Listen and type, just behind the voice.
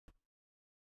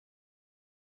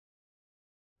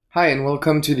Hi, and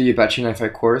welcome to the Apache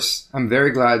NiFi course. I'm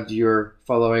very glad you're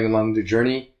following along the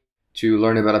journey to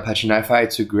learn about Apache NiFi.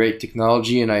 It's a great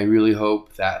technology, and I really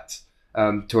hope that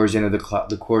towards the end of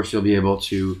the course, you'll be able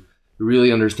to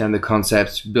really understand the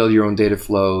concepts, build your own data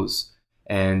flows,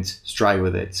 and strive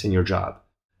with it in your job.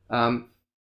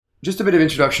 Just a bit of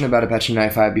introduction about Apache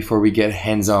NiFi before we get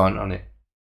hands-on on it.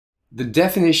 The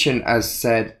definition, as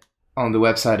said on the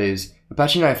website, is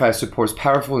Apache NiFi supports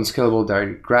powerful and scalable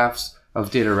direct graphs of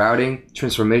data routing,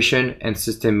 transformation, and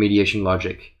system mediation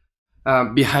logic.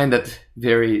 Behind that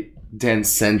very dense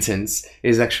sentence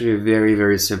is actually a very,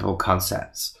 very simple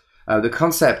concept. The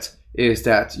concept is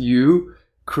that you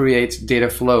create data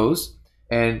flows,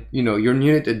 and your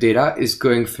unit of data is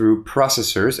going through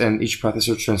processors, and each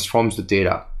processor transforms the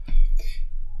data.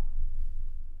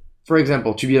 For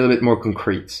example, to be a little bit more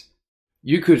concrete,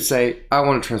 you could say, I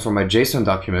want to transform my JSON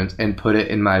document and put it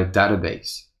in my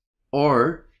database.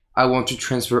 Or I want to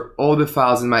transfer all the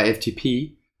files in my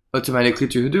FTP automatically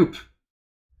to Hadoop.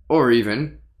 Or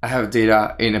even, I have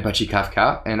data in Apache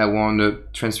Kafka and I want to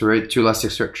transfer it to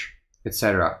Elasticsearch,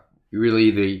 etc.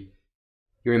 Really,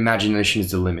 your imagination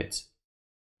is the limit.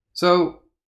 So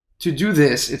to do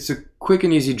this, it's a quick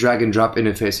and easy drag and drop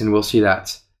interface, and we'll see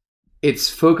that. It's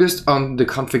focused on the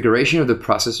configuration of the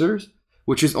processors,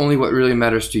 which is only what really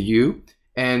matters to you.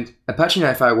 And Apache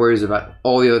NiFi worries about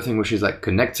all the other things, which is like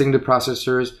connecting the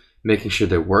processors, making sure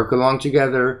they work along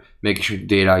together, making sure the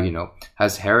data,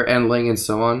 has error handling and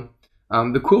so on.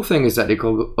 The cool thing is that it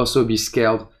can also be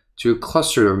scaled to a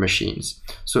cluster of machines.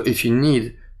 So if you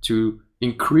need to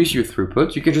increase your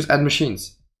throughput, you can just add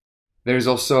machines. There's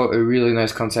also a really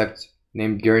nice concept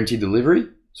named guaranteed delivery.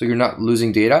 So you're not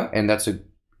losing data, and that's a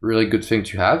really good thing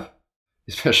to have,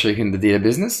 especially in the data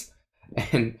business.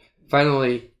 And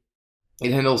finally,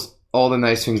 it handles all the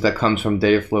nice things that comes from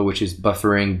dataflow, which is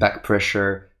buffering, back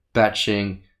pressure,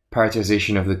 batching,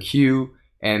 prioritization of the queue,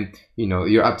 and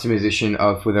your optimization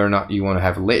of whether or not you want to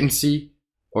have latency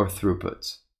or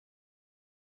throughput.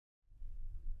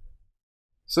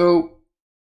 So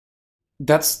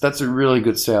that's a really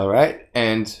good sale, right?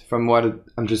 And from what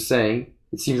I'm just saying,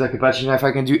 it seems like Apache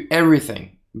NiFi can do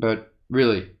everything, but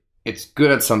really, it's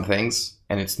good at some things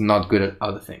and it's not good at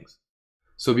other things.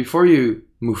 So before you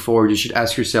move forward, you should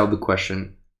ask yourself the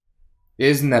question,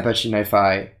 is an Apache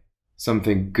NiFi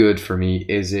something good for me?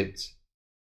 Does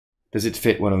it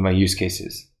fit one of my use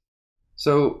cases?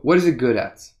 So what is it good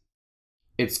at?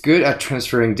 It's good at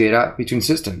transferring data between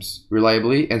systems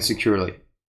reliably and securely.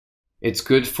 It's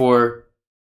good for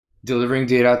delivering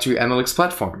data to analytics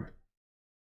platform.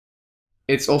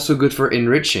 It's also good for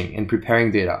enriching and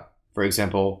preparing data. For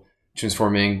example,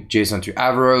 transforming JSON to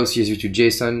Avro, CSV to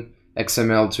JSON,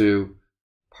 XML to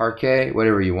Parquet,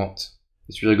 whatever you want.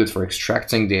 It's really good for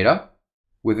extracting data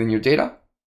within your data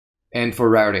and for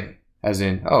routing, as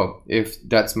in, if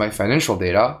that's my financial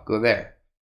data, go there.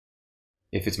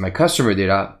 If it's my customer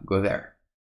data, go there.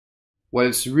 What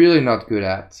it's really not good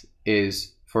at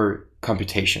is for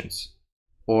computations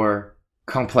or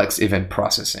complex event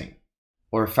processing,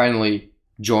 or finally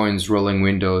joins, rolling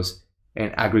windows,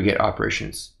 and aggregate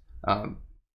operations.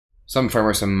 Some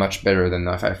frameworks are much better than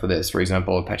NiFi for this, for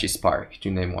example, Apache Spark, to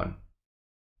name one.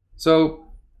 So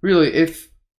really, if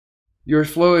your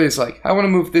flow is like, I want to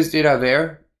move this data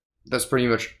there, that's pretty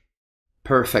much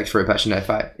perfect for Apache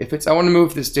NiFi. If it's, I want to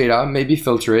move this data, maybe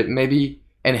filter it, maybe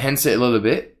enhance it a little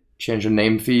bit, change the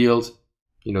name field,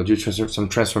 do some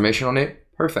transformation on it,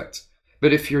 perfect.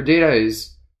 But if your data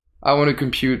is, I want to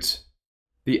compute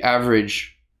the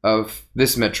average of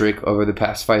this metric over the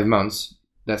past 5 months,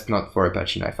 that's not for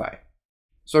Apache NiFi.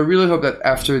 So I really hope that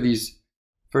after these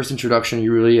first introduction,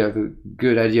 you really have a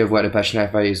good idea of what Apache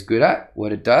NiFi is good at,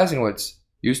 what it does, and what it's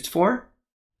used for.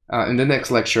 In the next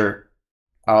lecture,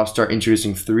 I'll start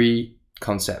introducing 3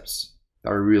 concepts that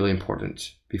are really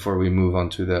important before we move on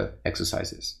to the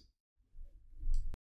exercises.